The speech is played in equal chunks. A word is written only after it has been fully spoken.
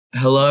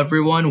Hello,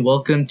 everyone.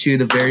 Welcome to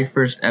the very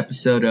first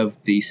episode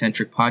of the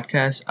Centric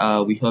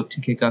Podcast. We hope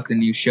to kick off the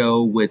new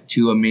show with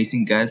two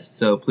amazing guests.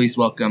 So please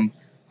welcome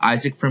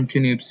Isaac from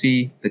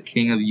Canoopsy, the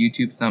king of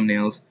YouTube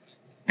thumbnails.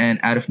 And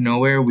out of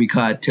nowhere, we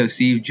got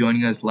Tausif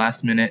joining us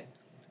last minute.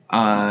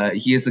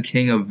 He is the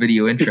king of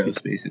video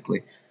intros,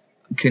 basically.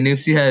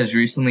 Canoopsy has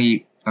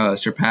recently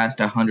surpassed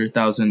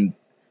 100,000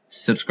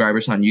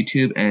 subscribers on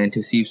YouTube, and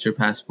Tausif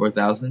surpassed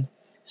 4,000.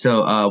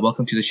 So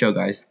welcome to the show,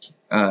 guys.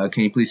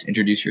 Can you please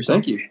introduce yourself?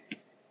 Thank you.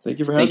 Thank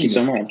you for Thank having you me.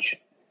 so much.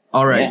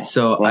 All right, Yeah,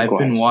 so I've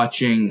been likewise.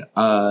 watching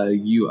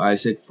you,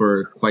 Isaac,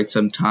 for quite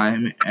some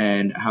time.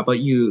 And how about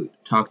you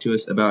talk to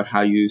us about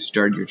how you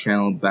started your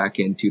channel back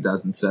in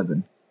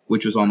 2007,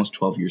 which was almost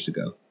 12 years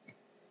ago?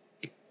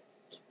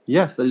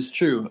 Yes, that is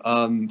true.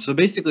 So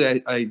basically,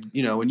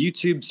 when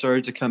YouTube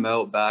started to come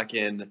out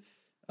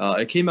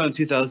it came out in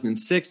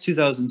 2006,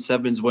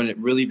 2007 is when it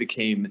really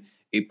became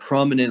a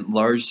prominent,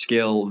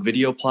 large-scale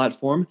video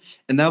platform,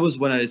 and that was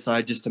when I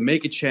decided just to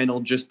make a channel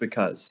just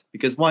because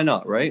why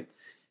not, right?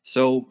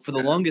 So for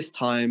the longest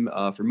time,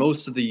 for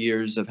most of the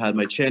years I've had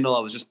my channel, I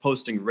was just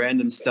posting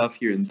random stuff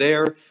here and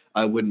there.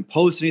 I wouldn't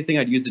post anything.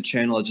 I'd use the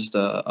channel as just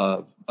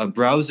a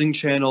browsing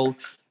channel.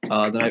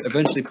 Then I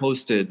eventually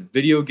posted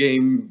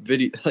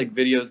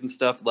videos and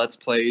stuff, let's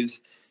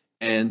plays,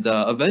 and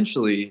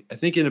eventually, I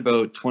think in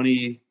about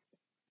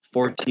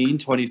 2014,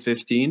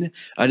 2015,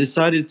 I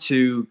decided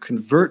to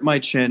convert my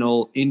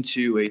channel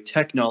into a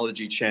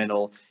technology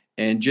channel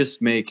and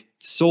just make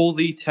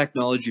solely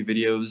technology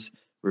videos,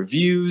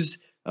 reviews,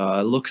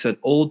 looks at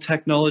old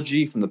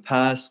technology from the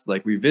past,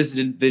 like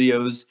revisited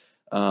videos,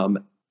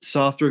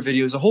 software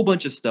videos, a whole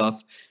bunch of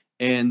stuff.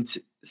 And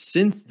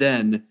since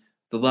then,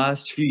 the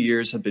last few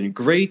years have been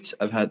great.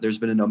 There's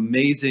been an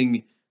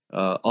amazing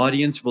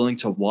audience willing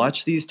to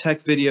watch these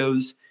tech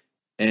videos.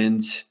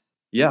 And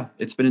yeah,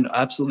 it's been an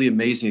absolutely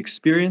amazing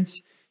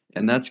experience.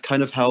 And that's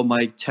kind of how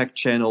my tech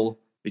channel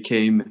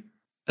became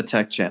a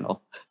tech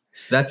channel.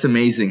 That's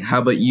amazing. How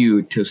about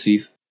you,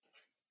 Tausif?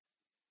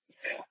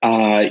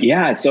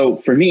 Yeah, so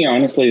for me,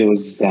 honestly, it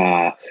was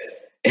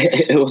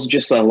it was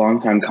just a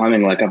long time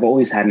coming. Like I've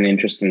always had an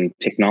interest in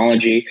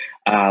technology.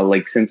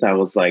 Like since I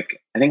was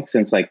like, I think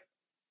since like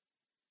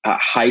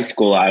high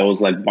school, I was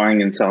like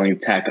buying and selling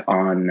tech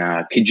on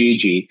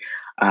Kijiji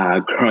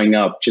growing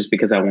up just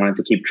because I wanted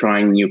to keep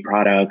trying new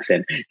products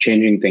and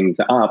changing things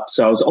up.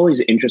 So I was always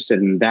interested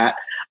in that.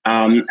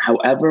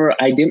 However,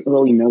 I didn't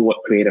really know what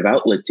creative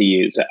outlet to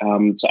use.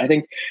 So I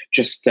think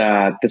just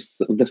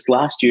this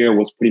last year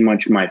was pretty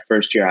much my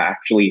first year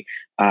actually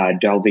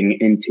delving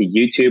into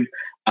YouTube.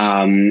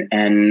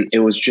 And it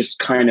was just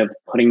kind of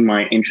putting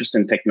my interest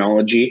in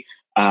technology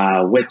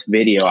with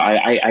video.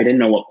 I didn't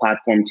know what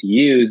platform to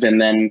use, and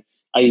then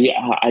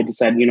I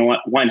decided, you know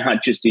what, why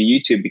not just do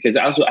YouTube? Because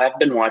I've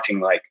been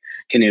watching like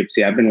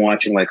Canoopsy, I've been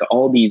watching like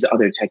all these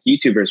other tech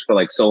YouTubers for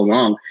like so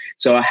long,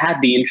 so I had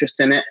the interest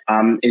in it.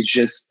 It's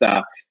just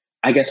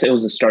I guess it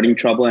was a starting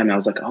trouble, and I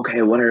was like,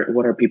 okay, what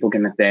are people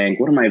gonna think?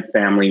 What are my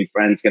family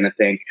friends gonna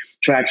think?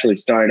 Should I actually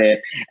start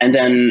it? And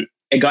then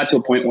it got to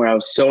a point where I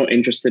was so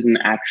interested in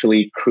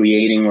actually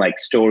creating like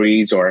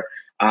stories or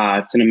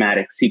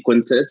cinematic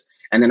sequences.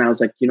 And then I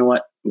was like, you know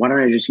what? Why don't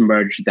I just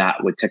merge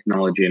that with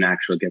technology and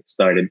actually get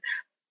started?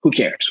 Who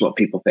cares what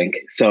people think?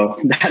 So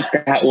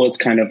that was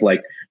kind of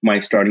like my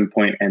starting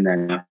point, and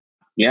then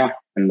yeah,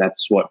 and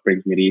that's what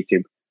brings me to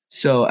YouTube.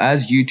 So,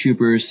 as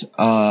YouTubers,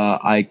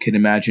 I can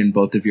imagine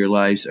both of your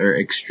lives are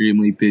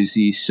extremely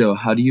busy. So,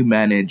 how do you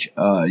manage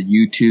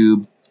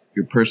YouTube,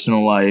 your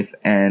personal life,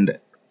 and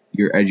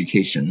your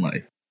education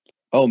life?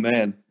 Oh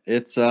man,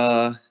 it's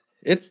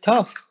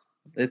tough.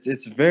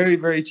 It's very,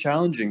 very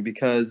challenging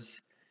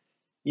because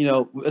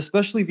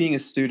especially being a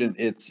student,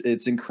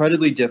 it's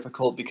incredibly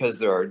difficult because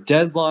there are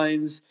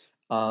deadlines,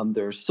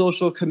 there are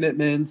social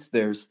commitments,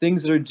 there's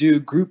things that are due,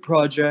 group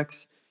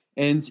projects,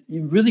 and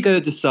you really got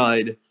to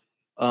decide.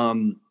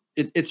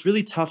 It's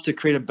really tough to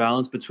create a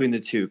balance between the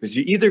two because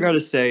you either got to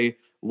say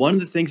one of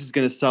the things is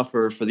going to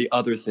suffer for the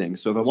other thing.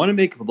 So if I want to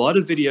make a lot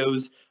of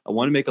videos, I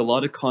want to make a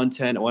lot of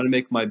content, I want to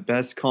make my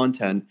best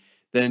content,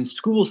 then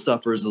school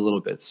suffers a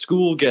little bit.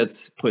 School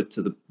gets put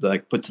to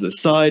the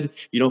side.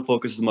 You don't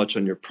focus as much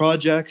on your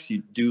projects.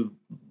 You do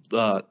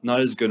not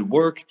as good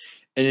work.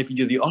 And if you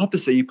do the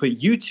opposite, you put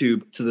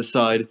YouTube to the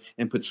side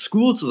and put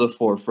school to the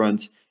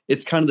forefront.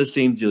 It's kind of the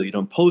same deal. You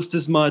don't post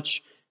as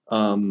much.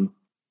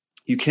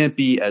 You can't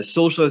be as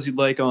social as you'd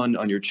like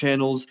on your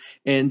channels,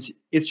 and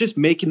it's just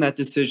making that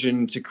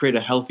decision to create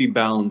a healthy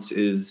balance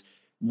is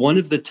one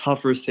of the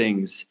tougher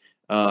things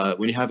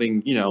when you're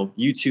having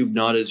YouTube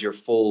not as your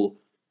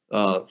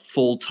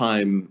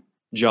full-time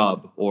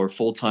job or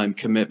full-time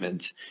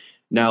commitment.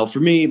 Now, for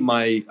me,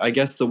 I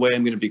guess the way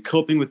I'm going to be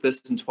coping with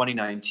this in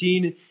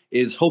 2019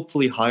 is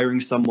hopefully hiring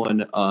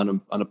someone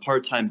on a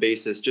part-time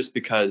basis, just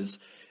because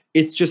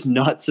it's just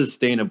not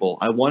sustainable.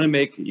 I want to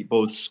make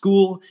both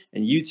school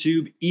and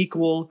YouTube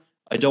equal.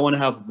 I don't want to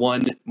have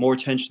one more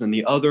attention than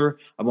the other.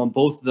 I want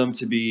both of them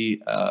to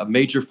be a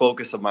major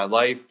focus of my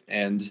life.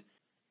 And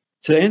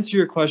to answer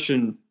your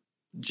question,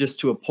 just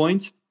to a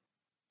point,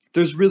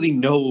 there's really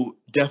no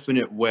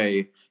definite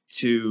way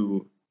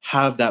to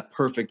have that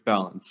perfect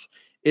balance.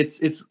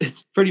 It's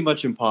pretty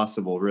much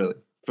impossible, really,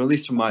 for at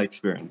least from my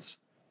experience.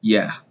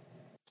 Yeah.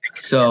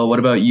 So what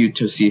about you,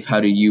 Tausif? How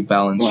do you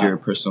balance your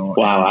Wow. personal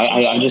Wow, and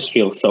work I life? just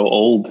feel so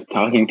old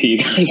talking to you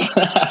guys.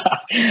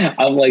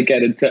 I'm like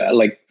at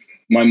like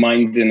my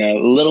mind's in a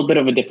little bit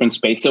of a different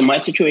space. So my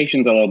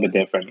situation's a little bit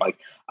different. Like,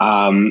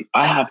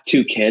 I have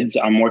two kids.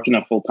 I'm working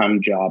a full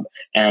time job,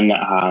 and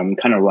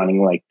kind of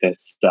running like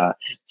this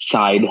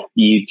side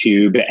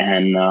YouTube,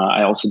 and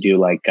I also do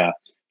like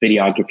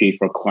videography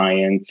for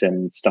clients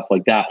and stuff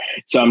like that.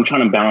 So I'm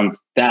trying to balance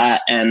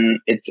that, and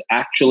it's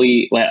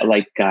actually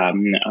like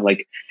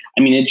I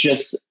mean, it's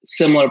just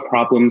similar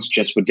problems,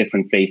 just with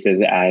different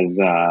faces. As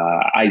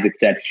Isaac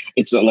said,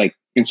 it's like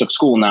instead of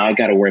school now, I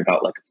got to worry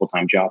about like a full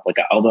time job. Like,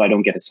 although I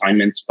don't get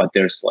assignments, but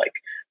there's like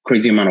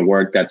crazy amount of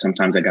work that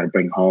sometimes I got to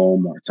bring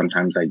home, or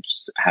sometimes I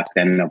just have to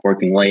end up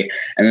working late.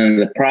 And then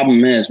the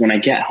problem is when I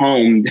get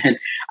home, then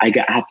I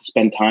have to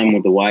spend time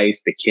with the wife,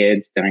 the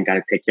kids. Then I got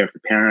to take care of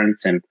the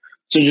parents, and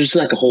so just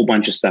like a whole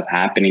bunch of stuff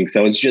happening.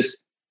 So it's just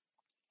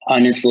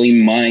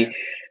honestly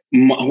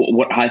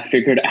what I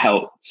figured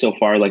out so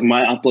far, like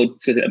my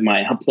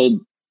upload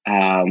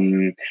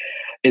um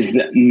is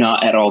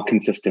not at all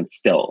consistent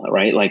still,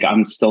 right? Like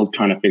I'm still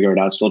trying to figure it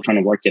out, still trying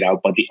to work it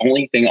out. But the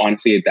only thing,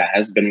 honestly, that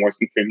has been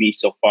working for me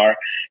so far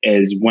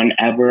is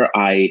whenever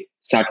I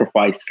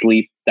sacrifice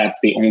sleep, that's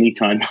the only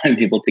time I'm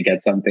able to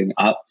get something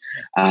up.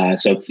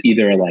 So it's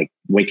either like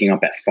waking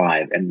up at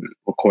 5 and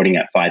recording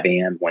at 5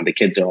 a.m. when the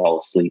kids are all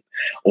asleep,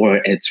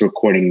 or it's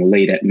recording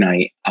late at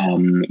night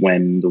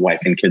when the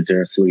wife and kids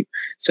are asleep.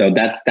 So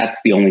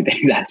that's the only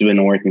thing that's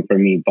been working for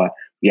me. But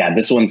yeah,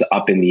 this one's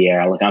up in the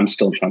air. Like I'm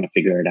still trying to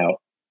figure it out.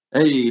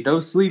 Hey, no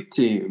sleep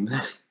team.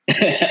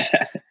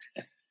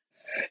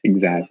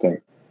 Exactly.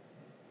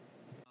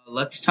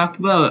 Let's talk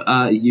about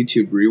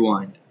YouTube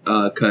Rewind,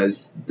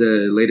 because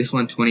the latest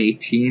one,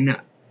 2018,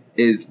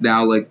 is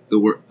now like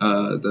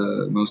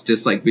the most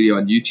disliked video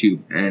on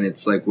YouTube, and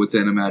it's like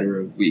within a matter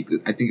of weeks.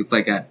 I think it's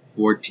like at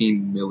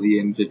 14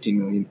 million, 15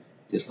 million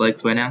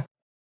dislikes by now.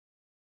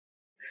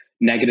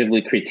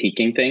 Negatively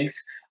critiquing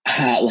things.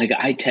 Like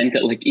I tend to,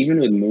 like, even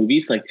with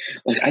movies, like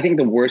I think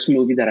the worst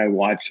movie that I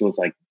watched was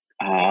like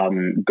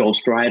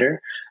Ghost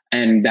Rider,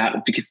 and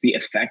that because the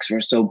effects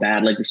were so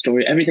bad, like the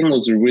story, everything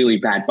was really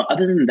bad. But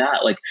other than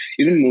that, like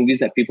even movies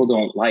that people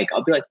don't like,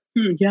 I'll be like,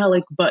 yeah,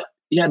 like, but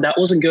yeah, that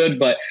wasn't good,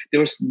 but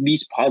there was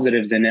these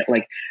positives in it.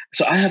 Like,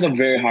 so I have a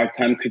very hard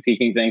time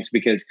critiquing things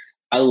because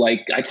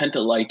I tend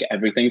to like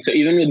everything. So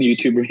even with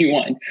YouTube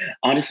Rewind,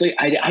 honestly,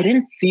 I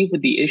didn't see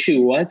what the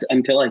issue was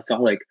until I saw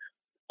like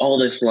all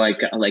this like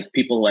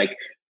people like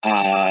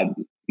uh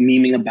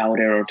memeing about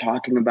it or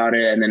talking about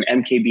it, and then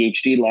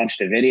MKBHD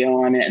launched a video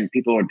on it, and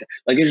people were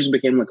like, it just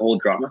became like a whole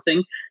drama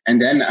thing.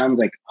 And then I was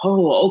like,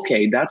 oh,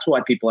 okay, that's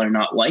why people are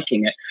not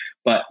liking it.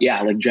 But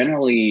yeah, like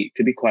generally,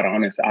 to be quite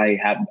honest, I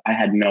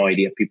had no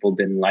idea people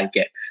didn't like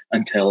it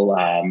until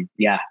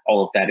yeah,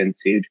 all of that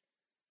ensued.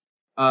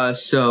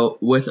 So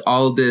with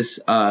all this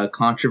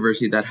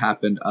controversy that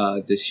happened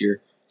this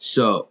year,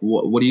 so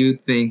what do you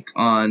think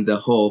on the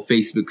whole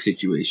Facebook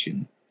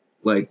situation?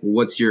 Like,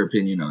 what's your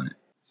opinion on it?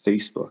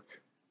 Facebook.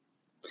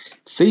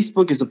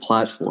 Facebook is a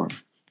platform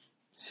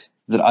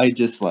that I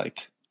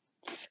dislike,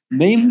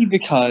 mainly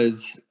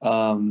because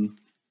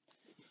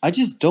I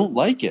just don't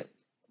like it.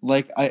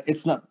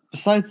 It's not.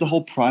 Besides the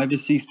whole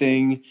privacy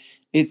thing,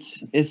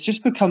 it's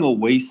just become a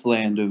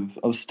wasteland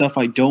of stuff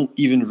I don't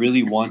even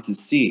really want to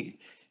see.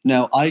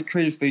 Now, I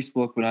created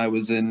Facebook when I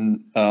was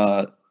in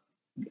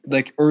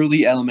like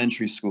early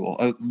elementary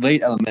school,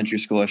 late elementary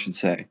school, I should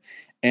say.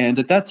 And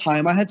at that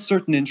time, I had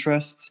certain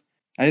interests.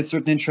 I had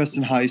certain interests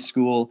in high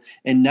school,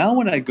 and now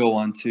when I go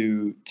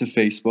onto to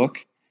Facebook,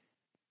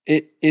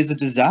 it is a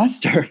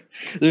disaster.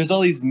 There's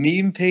all these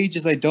meme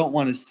pages I don't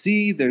want to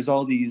see. There's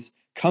all these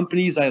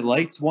companies I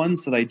liked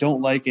once that I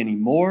don't like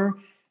anymore.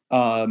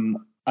 I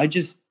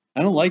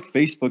don't like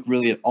Facebook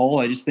really at all.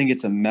 I just think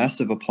it's a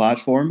mess of a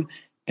platform.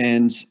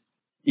 And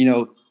you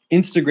know,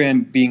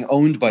 Instagram being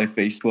owned by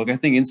Facebook, I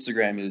think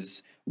Instagram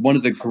is one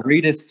of the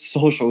greatest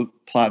social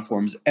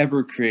platforms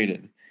ever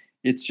created.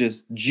 It's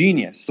just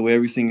genius the way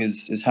everything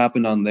is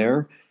happened on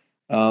there.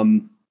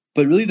 Um,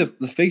 but really, the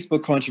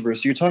Facebook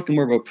controversy, you're talking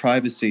more about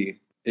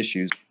privacy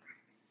issues.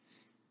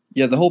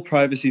 Yeah, the whole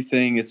privacy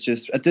thing, it's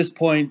just at this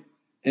point,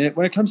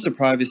 when it comes to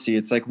privacy,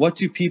 it's like, what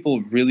do people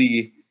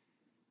really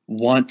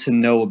want to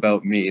know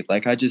about me?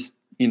 Like, I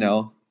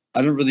don't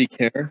really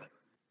care.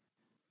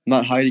 I'm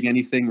not hiding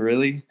anything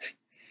really.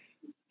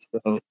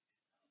 So,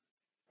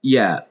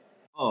 Yeah.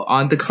 Oh,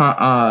 on the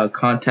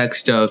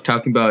context of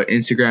talking about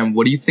Instagram,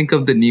 what do you think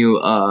of the new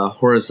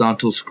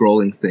horizontal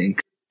scrolling thing?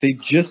 they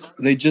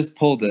just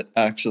pulled it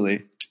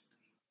actually.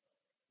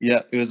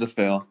 Yeah, it was a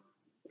fail.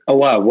 Oh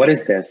wow, what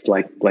is this?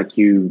 Like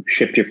you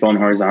shift your phone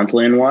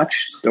horizontally and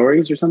watch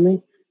stories or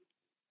something?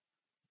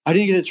 I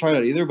didn't get to try it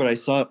out either, but I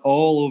saw it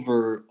all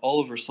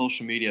over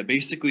social media.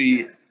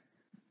 Basically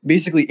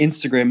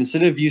Instagram,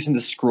 instead of using the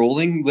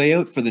scrolling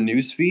layout for the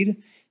news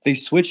feed, they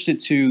switched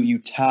it to you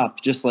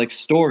tap just like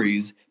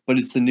stories, but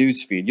it's the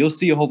news feed. You'll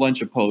see a whole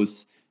bunch of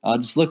posts.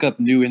 Just look up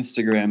new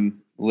Instagram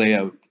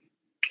layout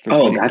for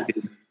Oh,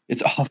 2018.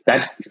 It's awful.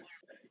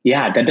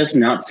 That does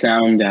not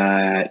sound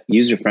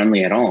user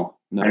friendly at all.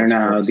 No, I don't know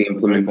how the very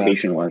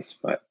implementation was,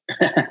 but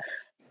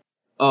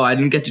Oh, I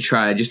didn't get to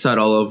try. I just saw it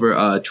all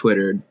over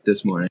Twitter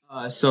this morning.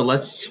 So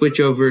let's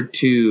switch over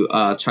to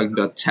talking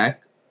about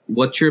tech.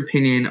 What's your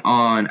opinion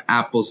on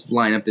Apple's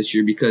lineup this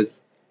year?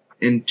 Because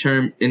in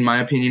my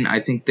opinion,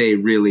 I think they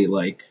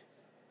really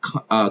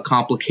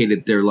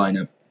complicated their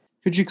lineup.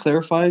 Could you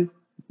clarify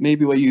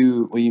maybe what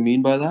you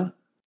mean by that?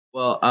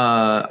 Well,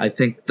 I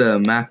think the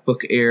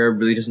MacBook Air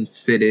really doesn't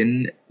fit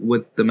in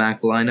with the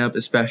Mac lineup,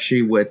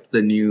 especially with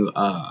the new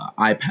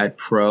iPad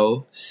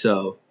Pro.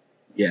 So,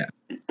 yeah.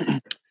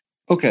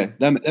 Okay,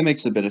 that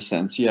makes a bit of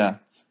sense. Yeah.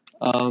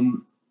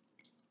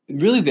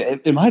 Really,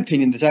 in my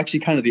opinion, it's actually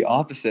kind of the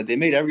opposite. They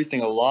made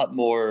everything a lot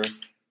more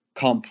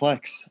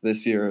complex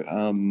this year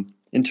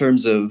in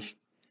terms of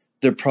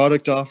their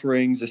product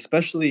offerings,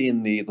 especially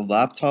in the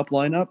laptop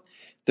lineup.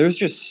 There's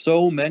just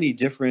so many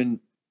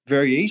different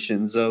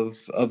variations of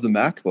the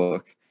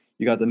MacBook.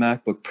 You got the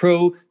MacBook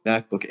Pro,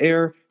 MacBook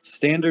Air,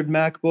 standard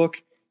MacBook,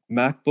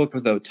 MacBook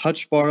without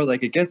touch bar.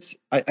 Like it gets,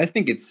 I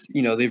think it's,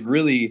 they've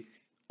really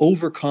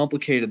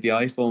overcomplicated the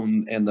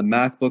iPhone and the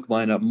MacBook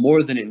lineup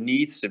more than it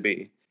needs to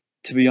be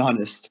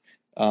honest.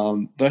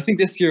 But I think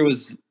this year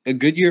was a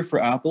good year for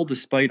Apple,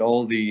 despite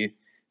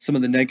some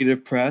of the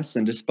negative press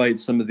and despite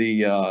some of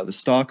the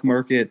stock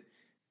market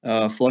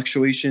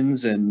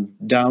fluctuations and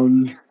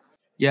down.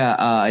 Yeah,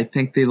 I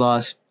think they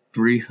lost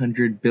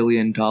 $300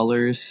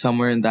 billion,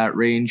 somewhere in that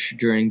range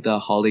during the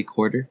holiday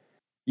quarter.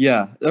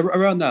 Yeah,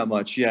 around that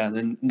much. Yeah, and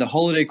then the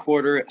holiday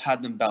quarter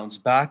had them bounce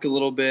back a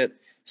little bit.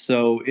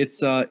 So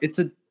it's a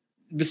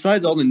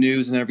besides all the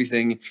news and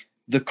everything,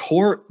 the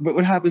core. But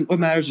what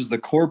matters is the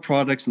core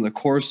products and the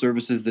core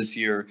services this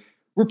year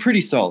were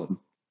pretty solid,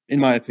 in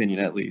my opinion,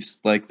 at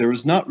least. Like there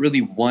was not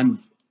really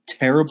one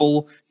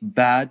terrible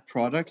bad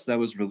product that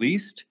was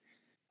released.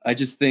 I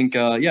just think,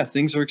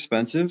 things are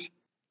expensive,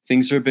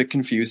 things are a bit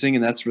confusing,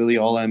 and that's really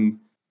all I'm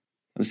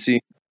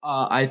seeing.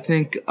 I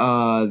think the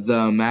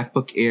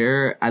MacBook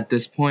Air at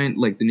this point,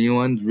 like the new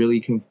one's really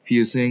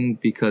confusing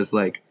because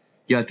like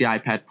you got the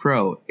iPad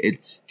Pro,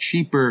 it's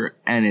cheaper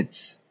and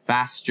it's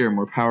faster,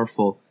 more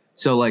powerful.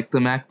 So like the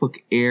MacBook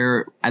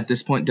Air at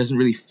this point doesn't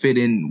really fit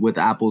in with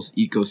Apple's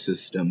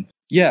ecosystem.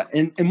 Yeah,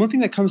 and one thing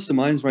that comes to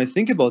mind is when I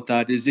think about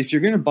that is if you're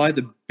going to buy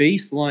the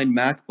baseline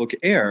MacBook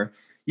Air,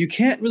 you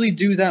can't really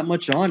do that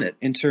much on it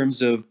in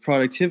terms of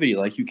productivity.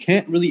 Like you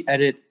can't really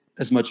edit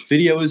as much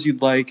video as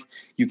you'd like.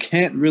 You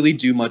can't really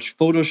do much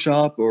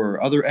Photoshop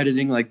or other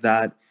editing like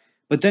that.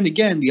 But then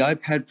again, the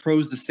iPad Pro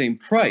is the same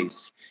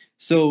price.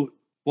 So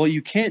while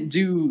you can't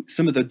do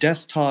some of the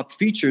desktop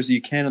features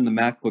you can on the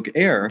MacBook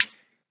Air,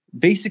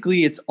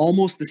 basically it's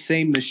almost the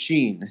same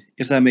machine,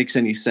 if that makes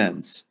any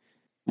sense.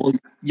 Well,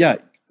 yeah,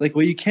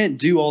 you can't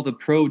do all the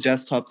pro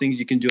desktop things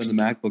you can do on the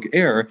MacBook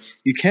Air.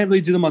 You can't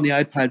really do them on the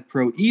iPad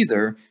Pro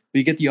either, but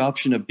you get the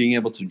option of being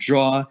able to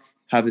draw,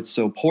 have it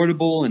so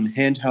portable and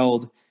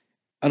handheld.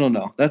 I don't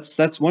know.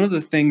 That's one of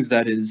the things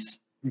that is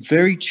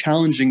very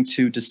challenging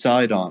to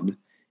decide on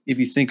if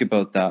you think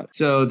about that.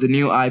 So the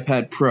new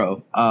iPad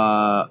Pro,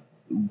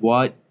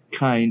 what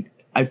kind?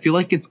 I feel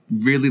like it's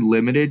really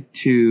limited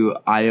to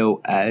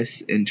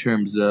iOS in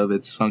terms of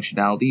its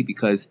functionality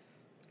because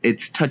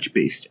it's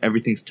touch-based.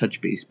 Everything's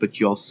touch-based, but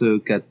you also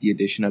get the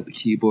addition of the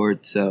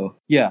keyboard. So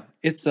yeah,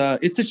 it's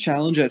a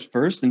challenge at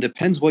first, and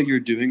depends what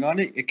you're doing on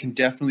it. It can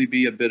definitely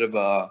be a bit of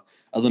a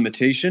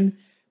limitation.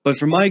 But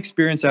from my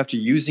experience after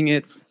using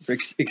it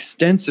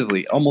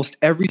extensively, almost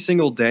every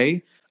single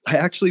day, I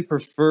actually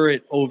prefer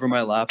it over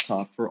my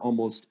laptop for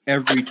almost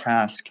every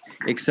task,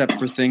 except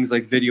for things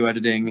like video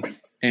editing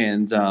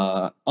and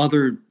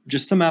other,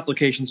 just some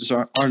applications just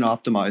aren't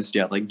optimized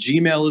yet. Like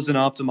Gmail isn't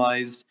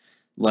optimized.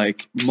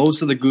 Like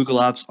most of the Google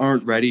apps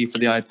aren't ready for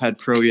the iPad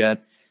Pro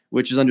yet,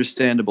 which is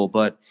understandable.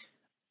 But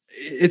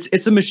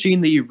it's a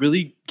machine that you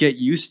really get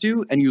used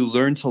to and you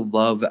learn to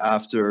love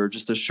after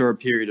just a short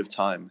period of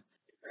time.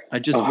 I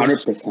just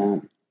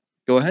 100%.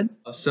 Go ahead.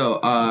 So,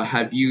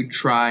 have you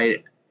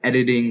tried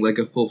editing like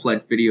a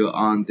full-fledged video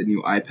on the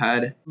new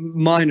iPad?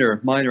 Minor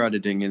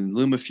editing in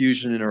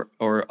LumaFusion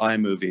or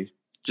iMovie,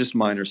 just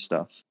minor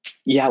stuff.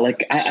 Yeah,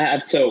 like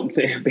so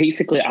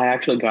basically, I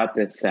actually got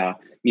this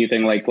new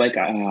thing. Like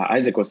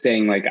Isaac was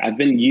saying, like I've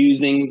been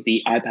using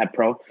the iPad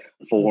Pro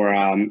for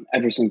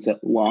ever since it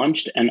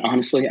launched, and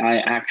honestly, I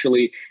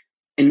actually,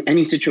 in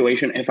any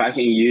situation, if I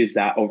can use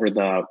that over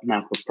the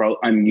MacBook Pro,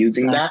 I'm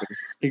using that.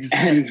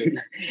 Exactly.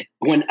 And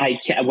when I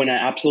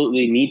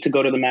absolutely need to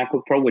go to the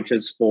MacBook Pro, which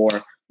is for,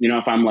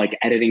 if I'm like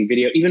editing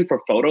video, even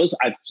for photos,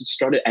 I've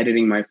started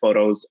editing my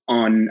photos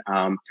on,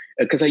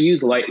 because I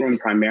use Lightroom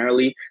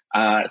primarily.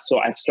 So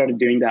I've started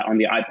doing that on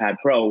the iPad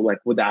Pro, like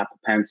with the Apple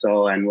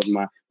Pencil and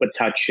with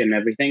Touch and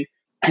everything.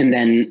 And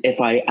then if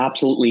I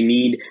absolutely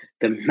need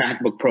the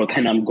MacBook Pro,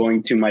 then I'm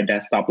going to my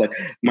desktop. Like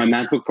my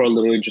MacBook Pro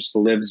literally just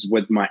lives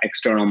with my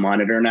external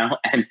monitor now.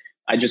 And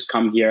I just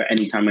come here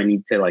anytime I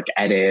need to like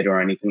edit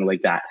or anything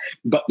like that.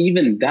 But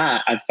even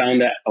that, I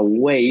found that a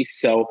way.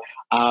 So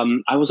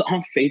I was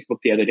on Facebook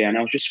the other day and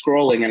I was just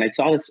scrolling and I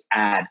saw this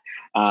ad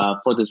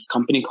for this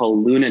company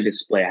called Luna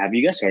Display. Have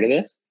you guys heard of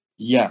this?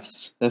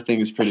 Yes, that thing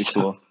is pretty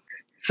cool.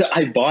 So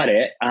I bought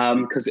it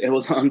because it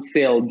was on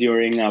sale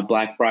during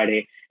Black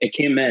Friday. It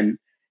came in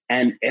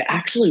and it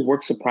actually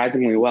works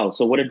surprisingly well.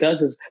 So what it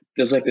does is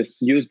there's like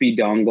this USB-C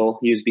dongle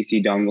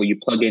you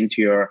plug into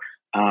your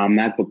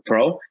MacBook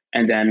Pro,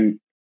 and then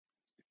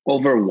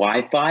over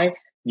Wi-Fi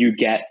you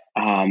get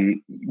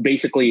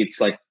basically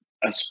it's like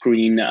a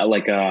screen,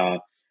 like a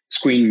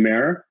screen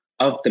mirror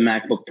of the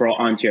MacBook Pro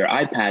onto your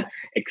iPad,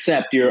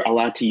 except you're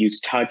allowed to use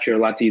touch, you're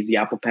allowed to use the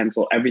Apple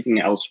Pencil, everything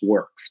else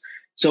works.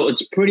 So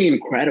it's pretty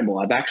incredible.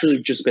 I've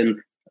actually just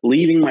been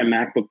leaving my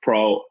MacBook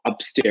Pro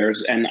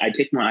upstairs and I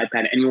take my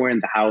iPad anywhere in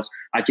the house.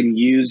 I can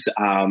use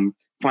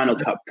Final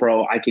Cut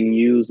Pro. I can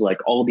use like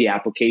all the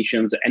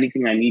applications,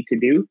 anything I need to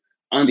do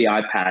on the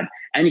iPad.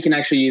 And you can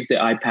actually use the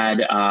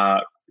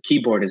iPad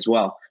keyboard as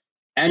well.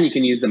 And you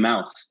can use the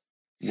mouse.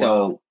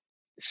 Wow.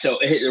 So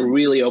it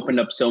really opened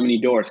up so many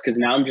doors because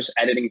now I'm just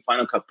editing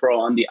Final Cut Pro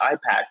on the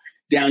iPad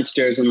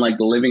downstairs in like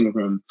the living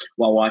room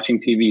while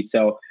watching TV.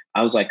 So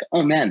I was like,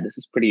 oh man, this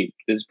is pretty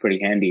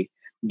handy.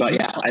 But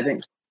yeah, I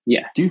think,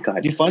 yeah. Do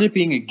you find it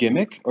being a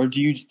gimmick, or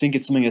do you think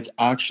it's something that's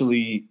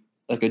actually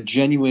like a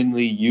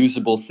genuinely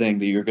usable thing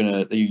that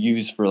you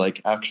use for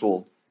like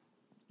actual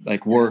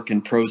like work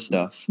and pro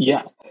stuff?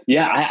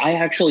 Yeah, I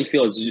actually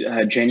feel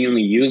it's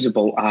genuinely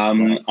usable.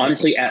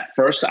 Honestly, at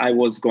first I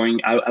was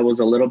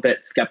a little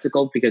bit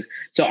skeptical because,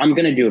 so I'm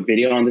going to do a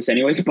video on this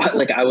anyways, but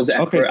like I was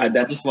I'll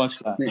just watch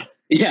that.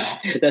 Yeah,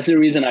 that's the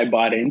reason I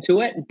bought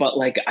into it. But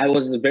like I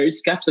was very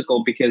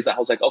skeptical because I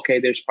was like, okay,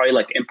 there's probably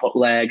like input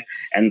lag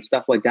and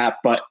stuff like that.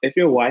 But if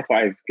your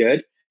Wi-Fi is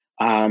good,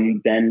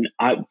 then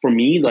for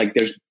me, like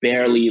there's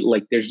barely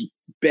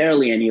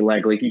any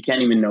lag. Like you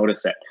can't even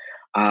notice it.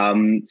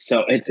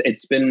 So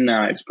it's been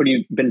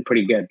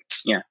pretty good.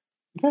 Yeah.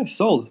 Okay,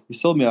 sold. You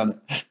sold me on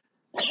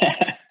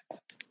it.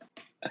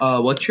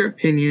 What's your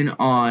opinion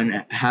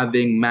on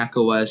having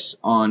macOS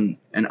on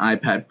an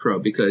iPad Pro?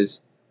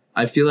 Because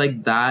I feel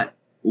like that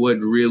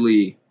would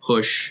really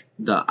push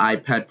the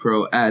iPad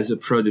Pro as a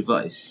pro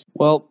device.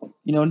 Well,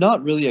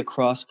 not really a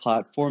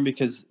cross-platform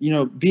because,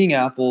 being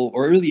Apple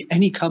or really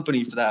any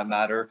company for that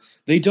matter,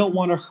 they don't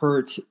want to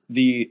hurt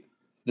the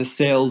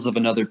sales of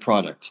another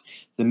product.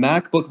 The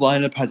MacBook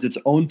lineup has its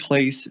own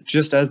place,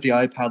 just as the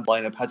iPad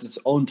lineup has its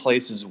own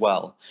place as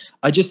well.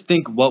 I just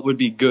think what would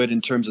be good in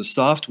terms of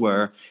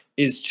software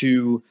is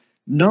to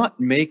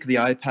not make the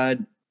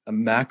iPad a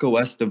Mac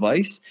OS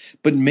device,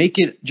 but make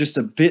it just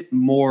a bit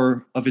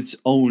more of its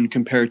own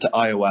compared to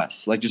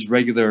iOS, like just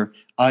regular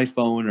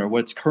iPhone or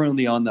what's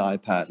currently on the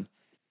iPad.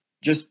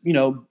 Just,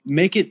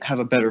 make it have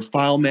a better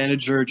file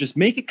manager. Just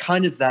make it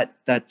kind of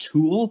that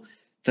tool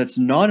that's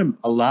not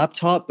a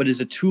laptop, but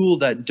is a tool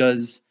that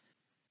does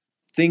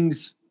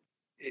things.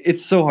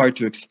 It's so hard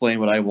to explain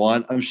what I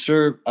want. I'm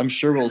sure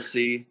we'll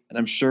see, and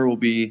I'm sure we'll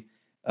be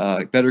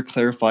better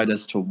clarified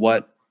as to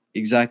what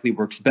exactly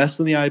works best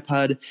on the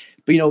iPad.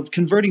 But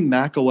converting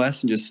Mac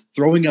OS and just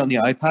throwing it on the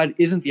iPad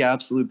isn't the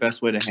absolute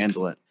best way to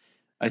handle it.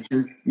 I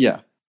think, yeah.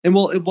 And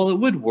while it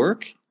would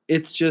work,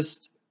 it's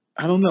just,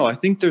 I don't know. I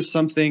think there's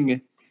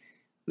something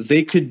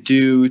they could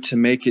do to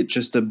make it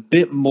just a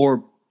bit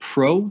more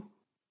pro,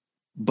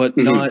 but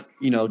not,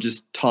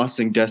 just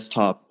tossing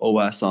desktop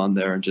OS on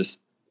there and just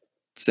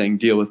saying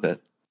deal with it.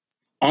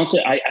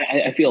 Honestly,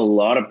 I feel a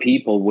lot of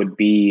people would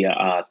be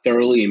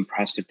thoroughly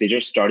impressed if they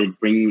just started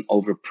bringing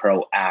over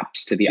pro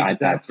apps to the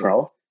iPad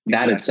Pro.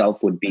 That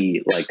itself would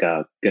be like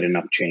a good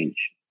enough change.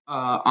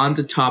 On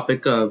the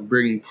topic of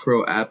bringing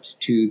pro apps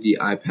to the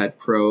iPad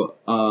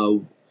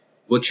Pro,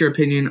 what's your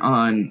opinion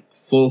on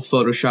full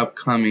Photoshop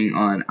coming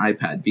on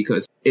iPad?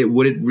 Because it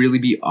wouldn't really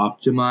be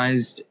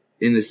optimized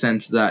in the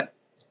sense that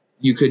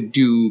you could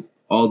do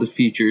all the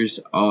features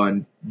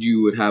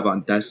you would have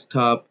on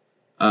desktop,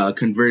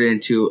 convert it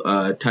into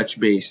a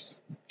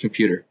touch-based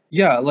computer.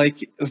 Yeah,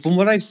 like from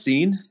what I've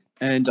seen,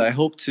 and I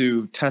hope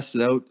to test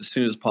it out as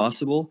soon as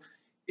possible,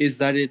 is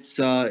that it's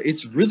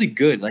really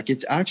good. Like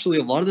it's actually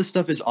a lot of the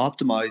stuff is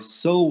optimized.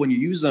 So when you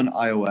use it on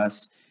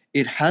iOS,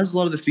 it has a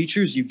lot of the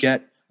features you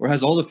get, or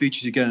has all the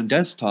features you get on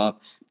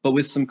desktop, but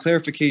with some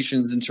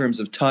clarifications in terms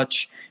of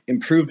touch,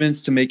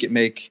 improvements to make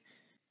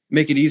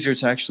it easier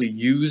to actually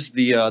use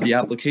the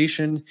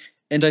application.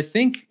 And I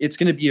think it's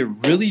going to be a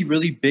really,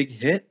 really big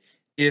hit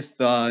if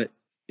it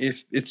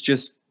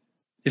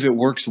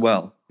works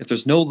well. If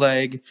there's no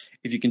lag,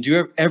 if you can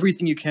do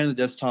everything you can on the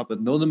desktop with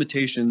no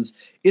limitations,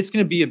 it's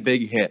going to be a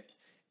big hit.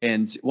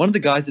 And one of the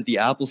guys at the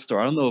Apple Store,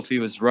 I don't know if he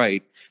was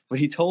right, but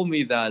he told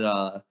me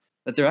that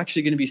they're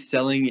actually going to be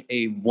selling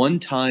a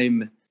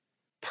one-time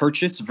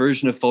purchase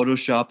version of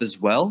Photoshop as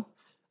well.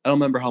 I don't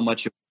remember how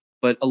much,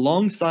 but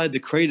alongside the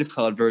Creative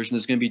Cloud version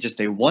is going to be just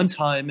a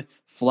one-time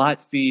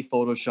flat fee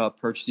Photoshop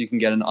purchase you can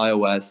get on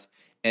iOS.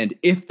 And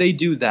if they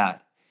do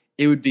that,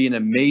 it would be an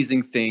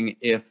amazing thing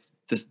if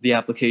the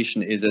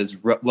application is as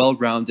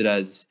well-rounded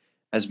as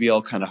we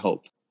all kind of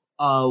hope.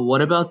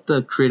 What about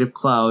the Creative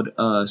Cloud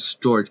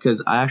storage?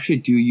 Because I actually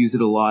do use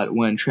it a lot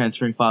when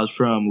transferring files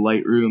from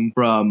Lightroom,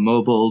 from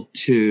mobile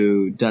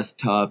to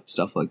desktop,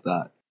 stuff like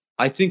that.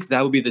 I think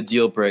that would be the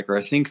deal breaker.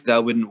 I think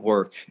that wouldn't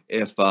work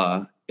if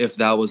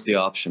that was the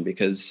option,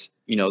 because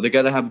they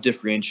got to have a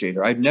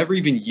differentiator. I've never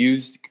even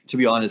used, to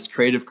be honest,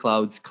 Creative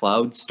Cloud's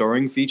cloud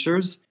storing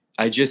features.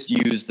 I just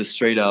use the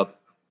straight up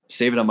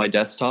save it on my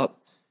desktop.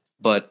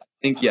 But I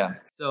think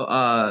So,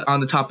 on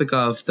the topic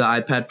of the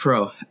iPad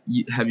Pro,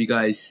 have you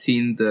guys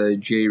seen the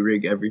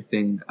J-Rig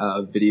Everything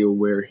video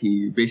where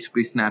he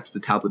basically snaps the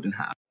tablet in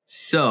half?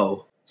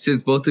 So,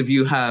 since both of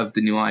you have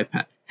the new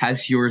iPad,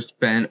 has yours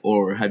bent,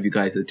 or have you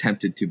guys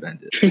attempted to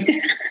bend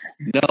it?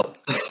 no.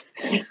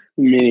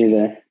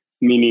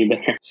 Me neither.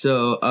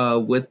 So,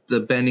 with the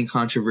bending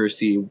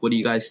controversy, what do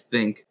you guys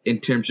think in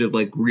terms of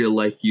like real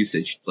life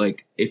usage?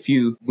 Like, if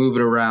you move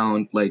it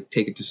around, like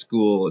take it to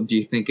school, do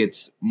you think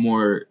it's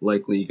more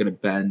likely going to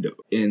bend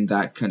in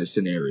that kind of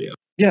scenario?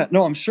 Yeah,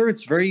 no, I'm sure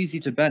it's very easy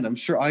to bend. I'm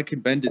sure I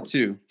could bend it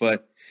too.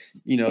 But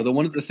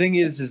the thing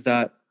is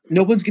that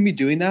no one's gonna be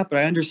doing that. But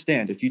I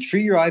understand if you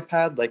treat your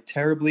iPad like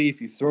terribly,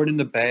 if you throw it in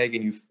a bag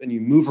and you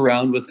move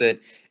around with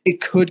it,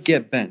 it could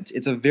get bent.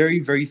 It's a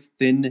very, very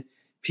thin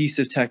piece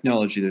of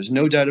technology. There's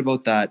no doubt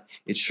about that.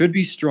 It should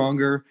be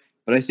stronger,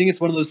 but I think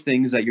it's one of those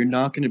things that you're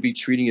not going to be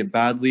treating it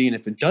badly. And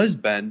if it does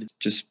bend,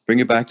 just bring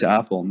it back to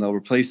Apple and they'll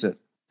replace it.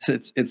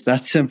 It's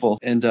that simple.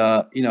 And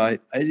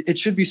it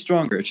should be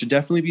stronger. It should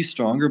definitely be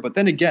stronger. But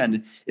then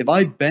again, if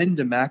I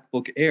bend a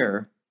MacBook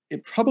Air,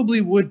 it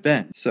probably would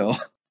bend. So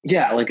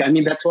Yeah, like I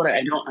mean that's what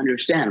I don't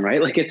understand,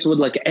 right? Like it's with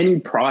like any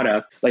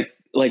product, like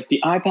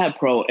the iPad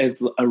Pro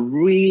is a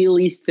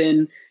really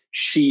thin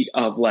sheet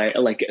of like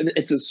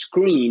it's a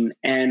screen,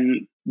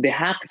 and they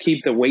have to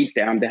keep the weight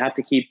down. They have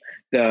to keep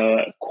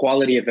the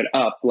quality of it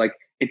up. Like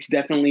it's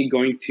definitely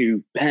going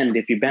to bend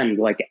if you bend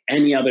like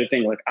any other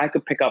thing. Like I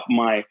could pick up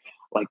my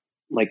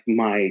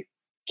my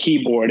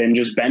keyboard and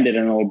just bend it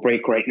and it'll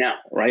break right now,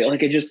 right?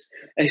 Like it just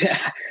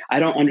I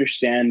don't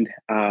understand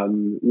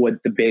what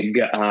the big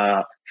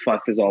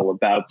fuss is all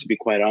about, to be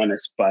quite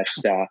honest. But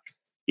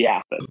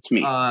yeah, that's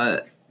me.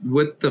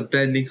 With the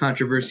bending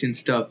controversy and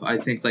stuff, I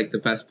think like the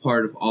best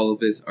part of all of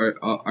this are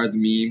the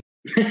memes.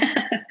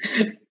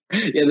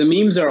 Yeah, the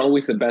memes are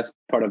always the best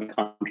part of the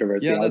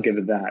controversy. Yeah, I'll give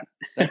it that.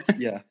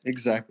 yeah,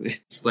 exactly.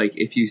 It's like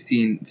if you've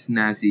seen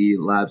Snazzy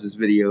Labs'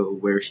 video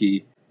where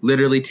he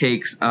literally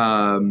takes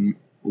Huawei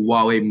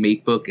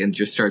MateBook and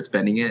just starts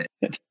bending it.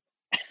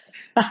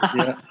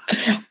 Yeah.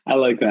 I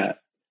like that.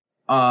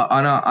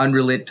 On an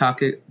unrelated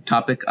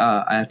topic,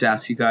 I have to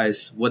ask you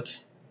guys,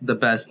 what's the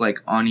best like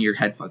on-ear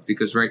headphones?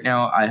 Because right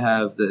now I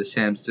have the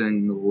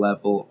Samsung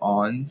Level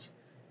Ons.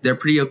 They're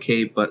pretty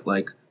okay, but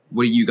like,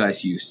 what do you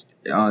guys use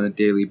on a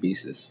daily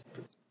basis?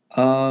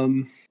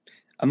 I'm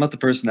not the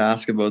person to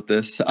ask about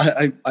this.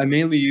 I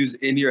mainly use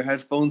in-ear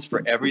headphones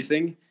for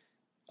everything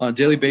on a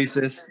daily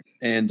basis,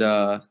 and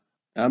I'm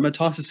gonna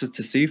toss this to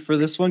Tausif for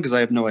this one because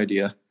I have no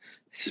idea,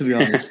 to be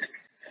honest.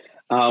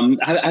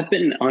 I've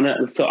been on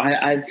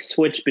I've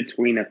switched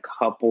between a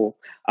couple.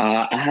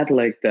 I had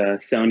like the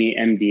Sony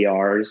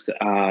MDRs.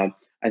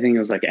 I think it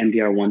was like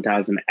MDR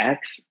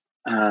 1000X,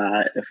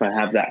 if I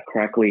have that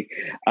correctly.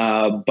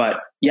 But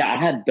yeah, I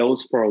had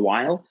those for a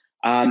while.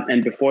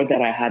 And before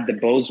that, I had the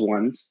Bose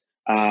ones,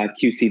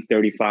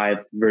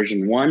 QC35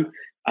 version 1.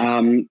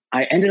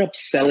 I ended up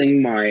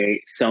selling my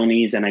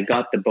Sonys and I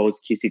got the Bose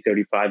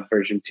QC35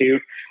 version 2,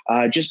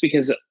 just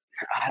because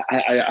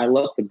I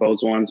love the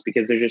Bose ones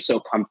because they're just so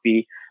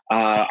comfy.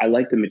 I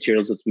like the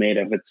materials it's made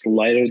of. It's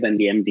lighter than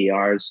the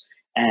MDRs.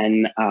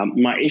 And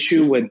my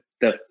issue with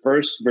the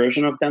first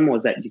version of them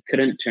was that you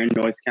couldn't turn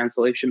noise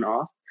cancellation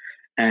off.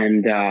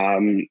 And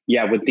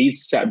with the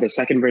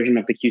second version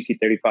of the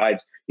QC35s,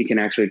 you can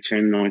actually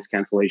turn noise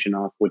cancellation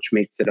off, which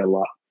makes it a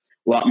lot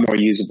more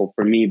usable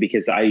for me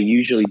because I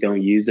usually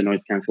don't use the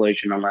noise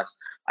cancellation unless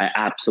I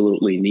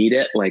absolutely need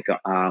it, like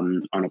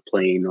on a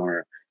plane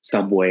or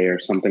subway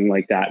or something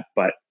like that.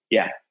 But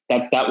yeah,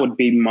 that would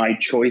be my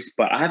choice.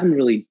 But I haven't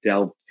really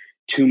delved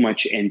too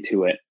much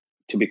into it,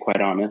 to be quite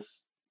honest.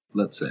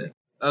 Let's say.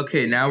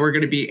 Okay, now we're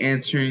going to be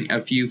answering a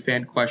few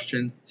fan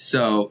questions.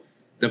 So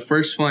the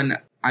first one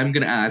I'm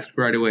going to ask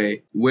right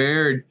away,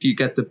 where do you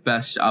get the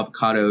best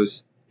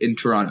avocados in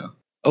Toronto?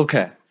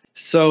 Okay,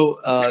 so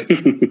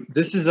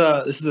this is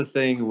a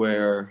thing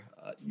where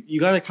you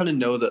got to kind of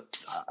know that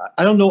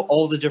I don't know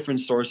all the different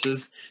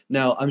sources.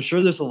 Now, I'm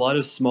sure there's a lot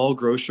of small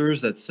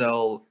grocers that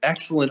sell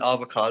excellent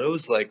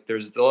avocados. Like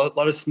there's a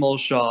lot of small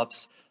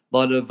shops, a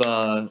lot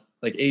of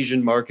like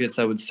Asian markets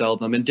that would sell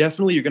them. And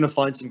definitely you're going to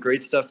find some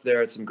great stuff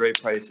there at some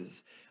great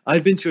prices.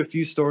 I've been to a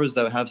few stores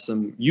that have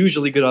some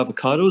usually good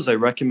avocados. I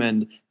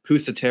recommend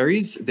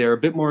Pusateri's. They're a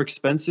bit more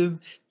expensive,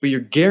 but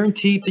you're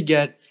guaranteed to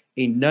get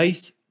a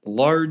nice,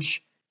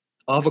 large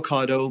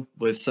avocado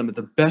with some of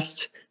the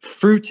best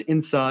fruit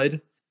inside.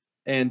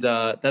 And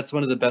that's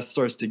one of the best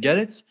stores to get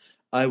it.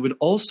 I would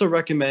also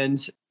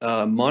recommend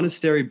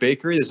Monastery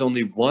Bakery. There's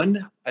only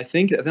one, I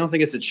think. I don't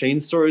think it's a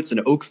chain store. It's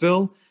in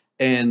Oakville.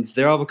 and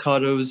their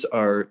avocados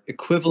are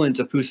equivalent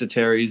to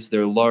Pusateri's.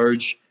 They're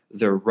large,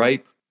 they're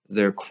ripe,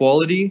 they're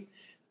quality.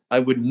 I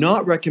would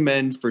not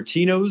recommend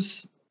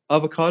Fortino's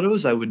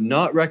avocados. I would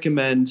not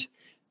recommend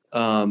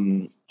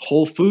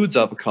Whole Foods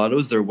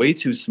avocados. They're way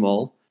too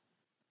small.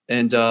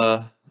 And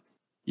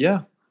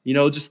yeah,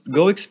 just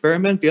go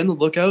experiment, be on the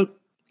lookout,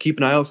 keep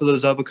an eye out for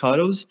those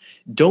avocados.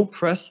 Don't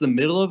press the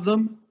middle of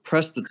them,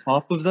 press the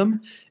top of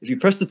them. If you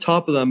press the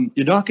top of them,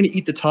 you're not going to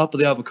eat the top of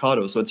the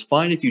avocado, so it's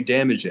fine if you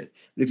damage it.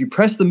 But if you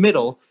press the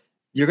middle,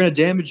 you're going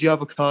to damage the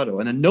avocado,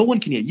 and then no one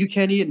can eat it. You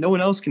can't eat it, no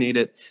one else can eat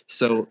it.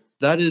 So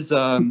that's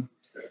a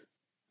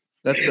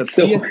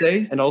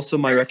PSA and also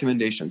my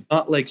recommendation.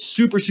 Not like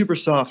super, super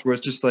soft where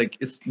it's just like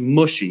it's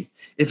mushy.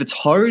 If it's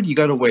hard, you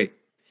got to wait.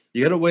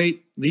 You got to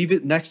wait, leave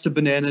it next to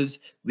bananas,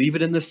 leave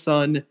it in the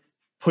sun,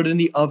 put it in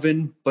the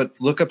oven, but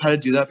look up how to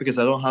do that because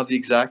I don't have the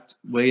exact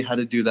way how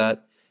to do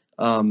that.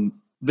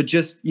 But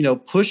just,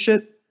 push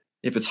it.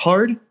 If it's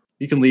hard,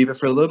 you can leave it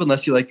for a little bit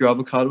unless you like your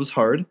avocados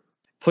hard.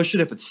 Push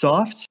it. If it's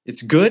soft,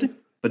 it's good,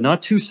 but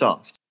not too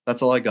soft.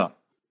 That's all I got.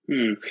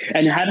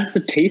 And how does the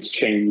taste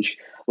change?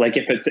 Like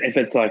if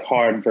it's like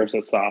hard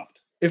versus soft?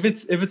 If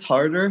it's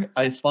harder,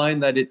 I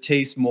find that it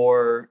tastes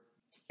more.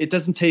 It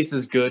doesn't taste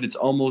as good. It's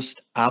almost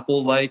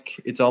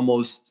apple-like. It's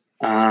almost.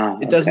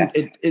 It doesn't.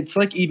 It's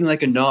like eating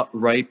like a not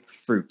ripe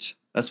fruit.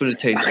 That's what it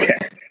tastes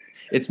like.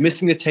 It's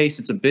missing the taste.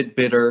 It's a bit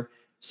bitter.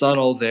 It's not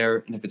all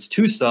there. And if it's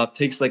too soft,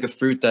 it tastes like a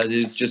fruit that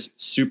is just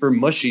super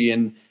mushy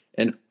and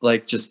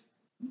like just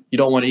you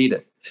don't want to eat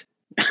it.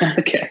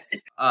 Okay.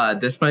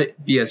 This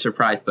might be a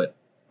surprise, but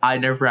I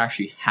never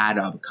actually had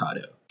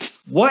avocado.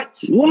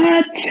 What?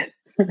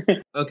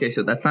 Okay,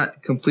 so that's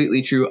not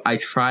completely true. I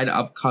tried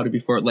avocado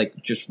before,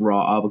 like just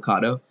raw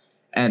avocado,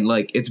 and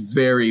like it's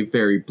very,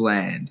 very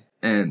bland,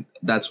 and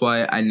that's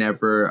why I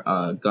never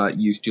got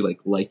used to like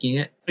liking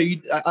it.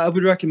 I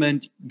would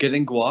recommend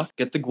getting guac.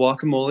 Get the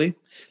guacamole.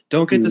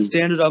 Don't get the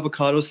standard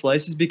avocado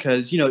slices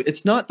because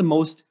it's not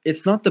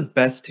the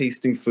best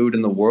tasting food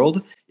in the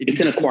world. It's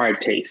an acquired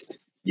taste.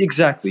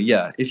 Exactly.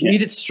 Yeah. If you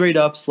eat it straight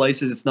up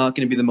slices, it's not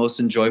going to be the most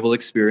enjoyable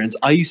experience.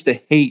 I used to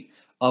hate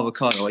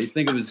avocado. I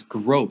think it was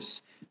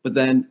gross. But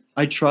then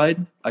I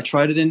tried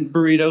it in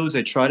burritos.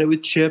 I tried it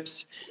with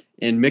chips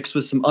and mixed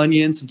with some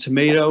onions, some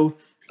tomato,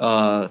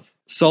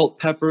 salt,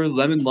 pepper,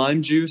 lemon,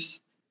 lime juice,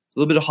 a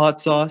little bit of hot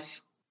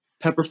sauce,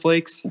 pepper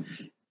flakes,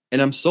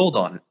 and I'm sold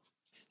on it.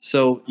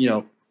 So,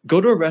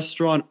 go to a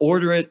restaurant,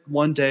 order it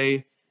one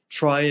day,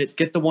 try it,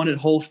 get the one at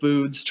Whole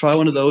Foods, try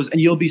one of those, and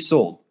you'll be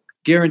sold.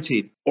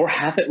 Guaranteed. Or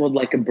have it with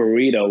like a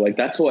burrito. Like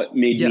that's what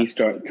made me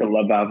start to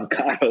love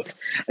avocados.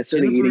 I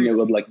started eating it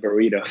with like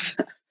burritos.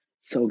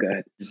 So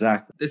good.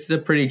 Exactly. This is a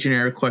pretty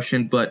generic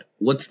question, but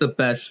what's the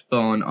best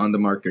phone on the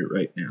market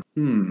right now?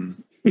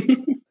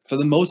 For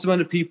the most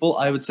amount of people,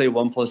 I would say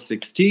OnePlus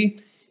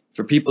 6T.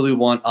 For people who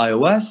want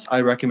iOS,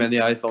 I recommend the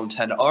iPhone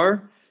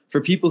XR.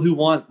 For people who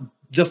want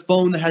the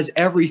phone that has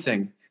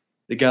everything,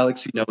 the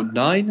Galaxy Note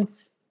 9.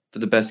 For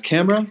the best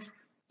camera,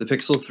 the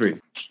Pixel 3.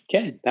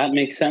 Okay, that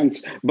makes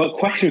sense. But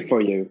question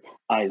for you,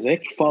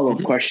 Isaac,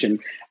 follow-up question.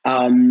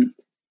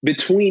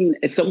 Between,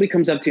 if somebody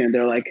comes up to you and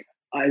they're like,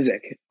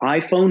 Isaac,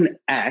 iPhone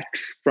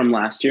X from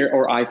last year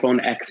or iPhone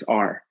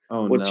XR?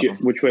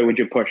 Which way would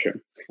you push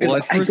them?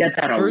 Well, I get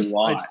that a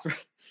lot.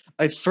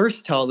 I'd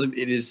first tell them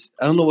it is,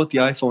 I don't know what the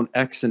iPhone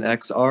X and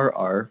XR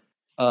are.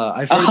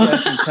 I've heard the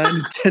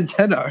iPhone 10 and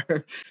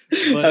 10R.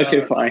 But,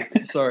 okay,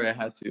 fine. Sorry, I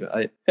had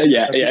to.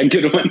 Yeah,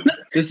 good one.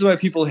 This is why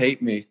people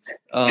hate me.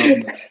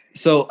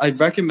 So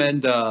I'd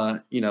recommend,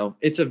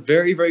 it's a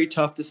very, very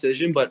tough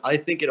decision, but I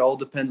think it all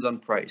depends on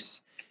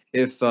price.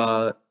 If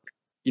the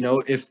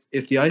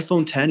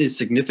iPhone 10 is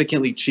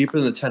significantly cheaper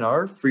than the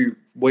 10R for the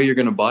way you're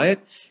going to buy it,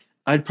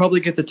 I'd probably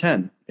get the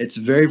 10. It's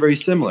very, very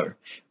similar.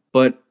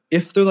 But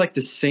if they're like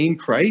the same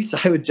price,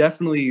 I would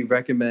definitely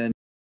recommend.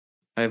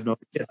 I have no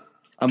idea.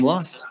 I'm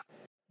lost.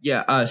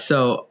 Yeah.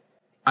 So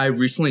I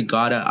recently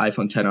got an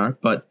iPhone XR,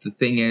 but the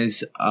thing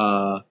is,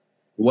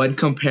 when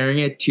comparing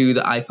it to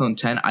the iPhone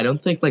 10, I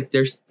don't think like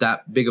there's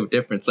that big of a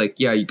difference. Like,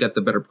 yeah, you get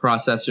the better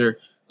processor,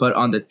 but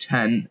on the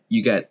 10,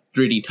 you get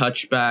 3D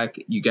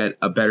touchback, you get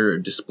a better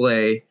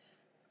display,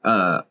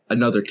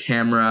 another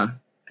camera,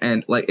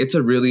 and like it's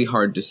a really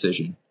hard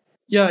decision.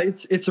 Yeah,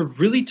 it's a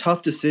really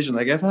tough decision.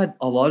 Like I've had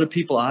a lot of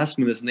people ask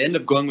me this, and they end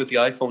up going with the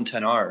iPhone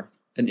XR,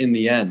 and in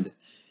the end,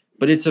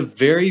 but it's a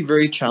very,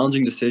 very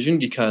challenging decision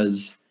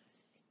because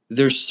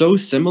they're so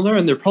similar,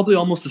 and they're probably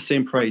almost the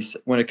same price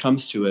when it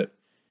comes to it.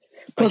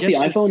 Plus, the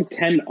iPhone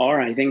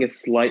XR, I think, is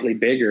slightly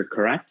bigger,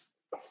 correct?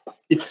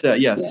 It's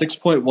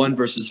 6.1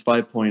 versus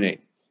 5.8,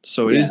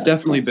 so it is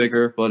definitely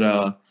bigger. But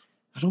I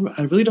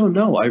really don't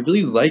know. I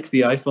really like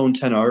the iPhone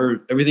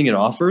XR, everything it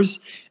offers,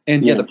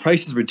 and the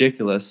price is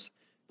ridiculous.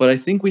 But I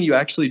think when you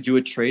actually do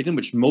a trade-in,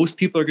 which most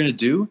people are going to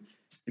do,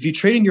 if you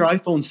trade in your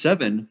iPhone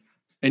 7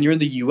 and you're in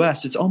the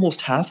US, it's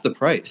almost half the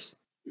price.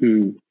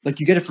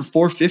 Like you get it for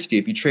 $450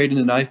 if you trade in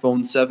an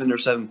iPhone 7 or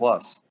 7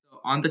 Plus.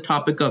 On the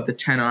topic of the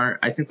XR,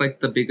 I think like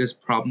the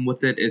biggest problem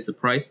with it is the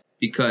price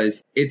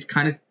because it's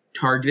kind of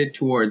targeted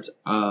towards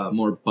a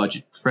more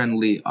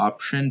budget-friendly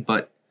option,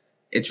 but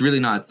it's really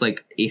not. It's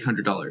like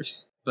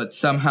 $800. But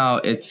somehow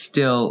it's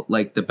still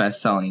like the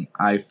best-selling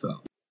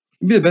iPhone.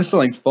 It'd be the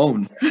best-selling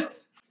phone.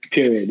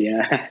 Period.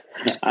 Yeah,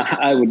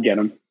 I would get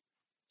them.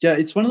 Yeah,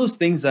 it's one of those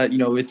things that,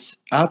 it's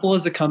Apple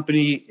as a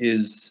company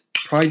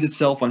prides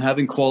itself on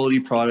having quality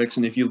products,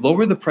 and if you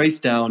lower the price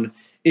down,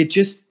 the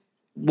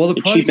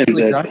product's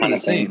still exactly the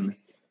same.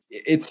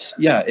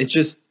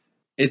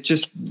 It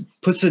just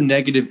puts a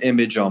negative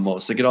image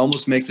almost. Like, it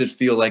almost makes it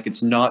feel like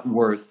it's not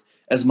worth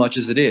as much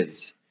as it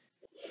is.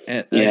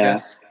 And yeah.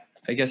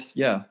 I guess,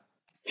 yeah.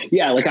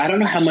 Yeah, like I don't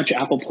know how much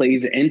Apple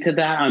plays into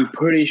that. I'm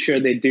pretty sure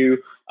they do.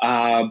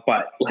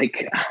 But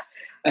like,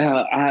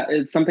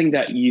 it's something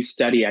that you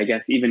study, I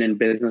guess, even in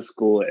business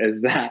school,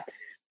 is that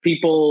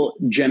people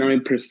generally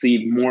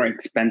perceive more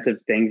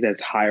expensive things as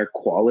higher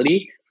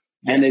quality.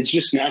 Yeah. And it's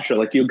just natural.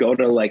 Like, you go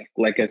to like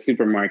a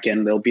supermarket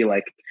and there'll be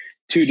like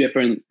two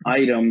different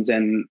items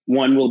and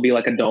one will be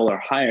like $1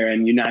 higher.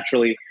 And you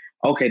naturally,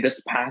 okay,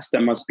 this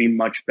pasta must be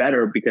much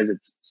better because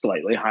it's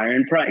slightly higher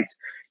in price.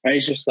 Right?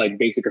 It's just like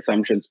basic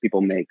assumptions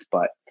people make.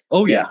 But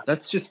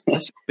that's just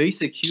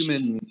basic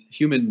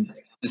human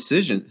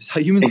decision. It's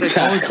human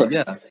psychology.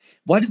 Yeah.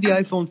 Why did the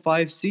iPhone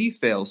 5C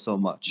fail so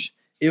much?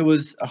 It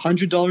was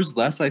 $100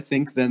 less, I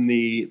think, than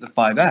the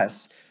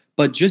 5S.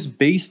 But just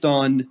based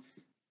on,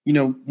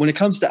 when it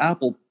comes to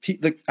Apple,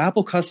 the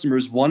Apple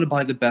customers want to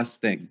buy the best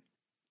thing.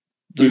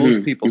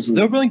 Most people. So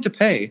they're willing to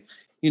pay,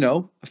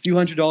 a few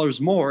 $100s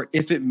more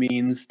if it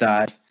means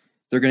that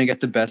they're going to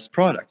get the best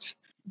product.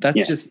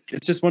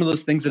 It's just one of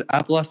those things that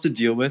Apple has to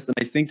deal with. And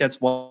I think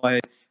that's why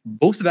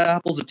both of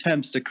Apple's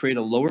attempts to create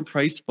a lower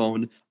price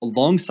phone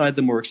alongside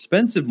the more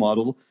expensive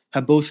model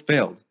have both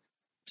failed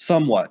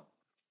somewhat.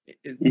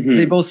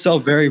 They both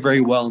sell very,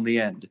 very well in the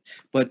end.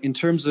 But in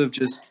terms of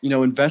just,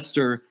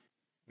 investor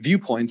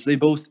viewpoints, they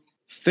both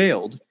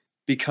failed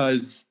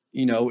because,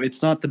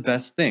 it's not the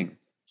best thing.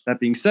 That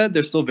being said,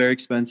 they're still very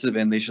expensive,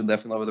 and they should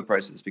definitely lower the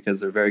prices because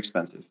they're very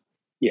expensive.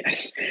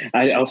 Yes.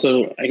 I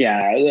also,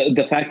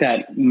 the fact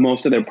that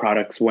most of their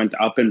products went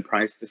up in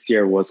price this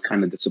year was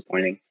kind of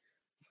disappointing.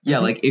 Yeah,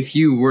 like if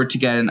you were to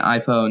get an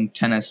iPhone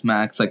XS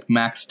Max, like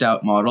maxed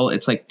out model,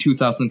 it's like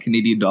 2,000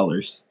 Canadian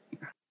dollars.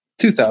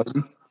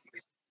 2,000.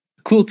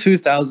 Cool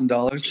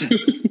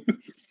 $2,000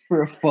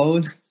 for a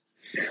phone.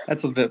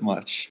 That's a bit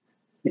much.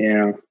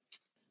 Yeah.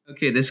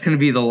 Okay, this is going to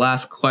be the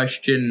last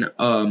question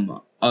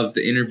of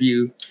the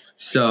interview.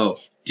 So,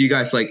 do you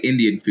guys like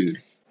Indian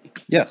food?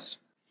 Yes.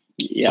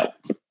 Yep.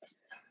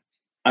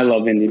 I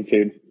love Indian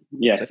food.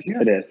 Yes,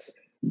 it is.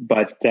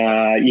 But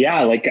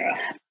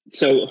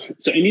so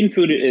Indian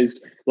food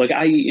is like,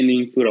 I eat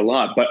Indian food a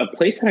lot, but a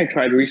place that I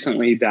tried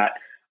recently that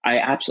I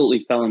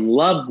absolutely fell in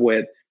love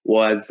with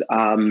was,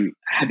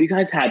 have you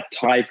guys had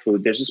Thai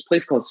food? There's this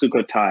place called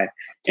Suko Thai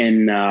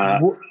in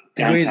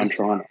downtown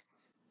Toronto.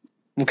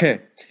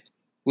 Okay.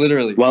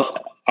 Literally.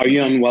 Well, are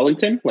you on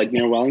Wellington? Like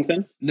near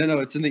Wellington? No,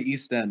 it's in the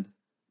East End.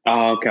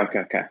 Oh,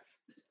 okay.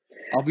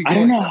 I'll be going. I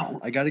don't know.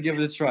 I got to give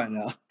it a try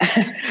now.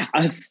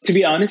 To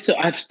be honest, so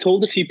I've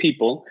told a few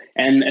people,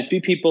 and a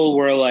few people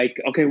were like,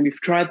 okay, we've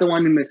tried the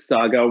one in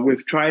Mississauga,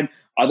 we've tried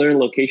other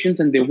locations,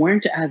 and they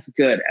weren't as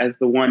good as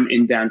the one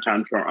in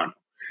downtown Toronto.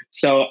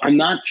 So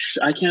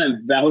I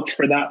can't vouch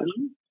for that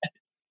one.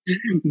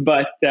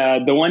 But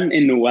the one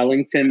in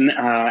Wellington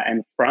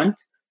and Front,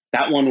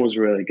 that one was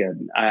really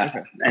good.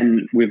 Okay.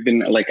 And we've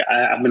been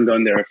I've been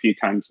going there a few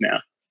times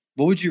now.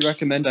 What would you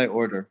recommend I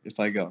order if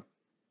I go?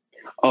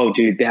 Oh,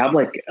 dude, they have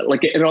like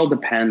it all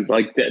depends.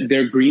 Like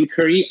their green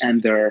curry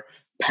and their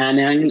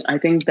Panang, I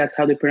think that's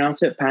how they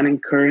pronounce it. Panang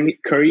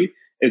curry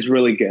is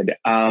really good.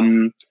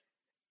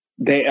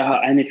 They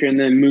and if you're in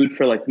the mood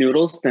for like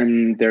noodles,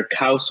 then their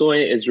cow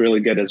soy is really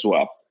good as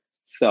well.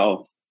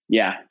 So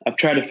yeah, I've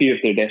tried a few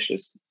of their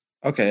dishes.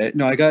 Okay,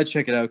 no, I gotta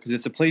check it out because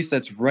it's a place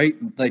that's right.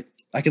 Like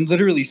I can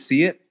literally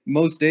see it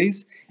most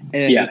days,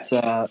 and it's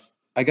I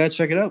gotta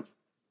check it out.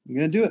 I'm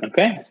gonna do it.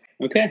 Okay.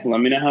 Let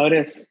me know how it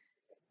is.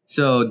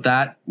 So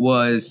that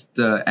was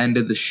the end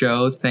of the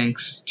show.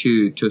 Thanks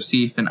to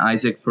Tausif and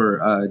Isaac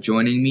for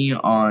joining me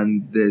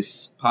on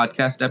this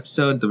podcast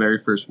episode, the very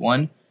first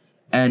one.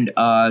 And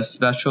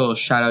special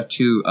shout out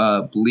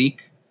to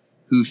Bleak,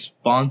 who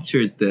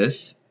sponsored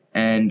this.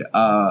 And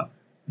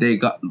they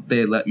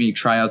let me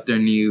try out their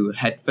new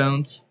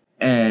headphones.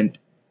 And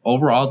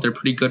overall, they're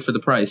pretty good for the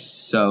price.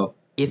 So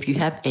if you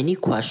have any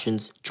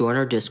questions, join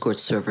our Discord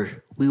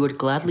server. We would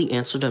gladly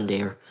answer them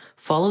there.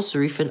 Follow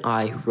Zarif and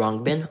I,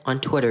 Rongbin,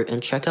 on Twitter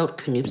and check out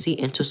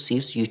Canoopsy and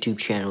Tausif's YouTube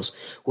channels,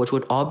 which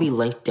would all be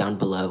linked down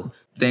below.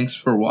 Thanks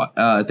for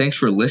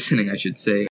listening, I should say.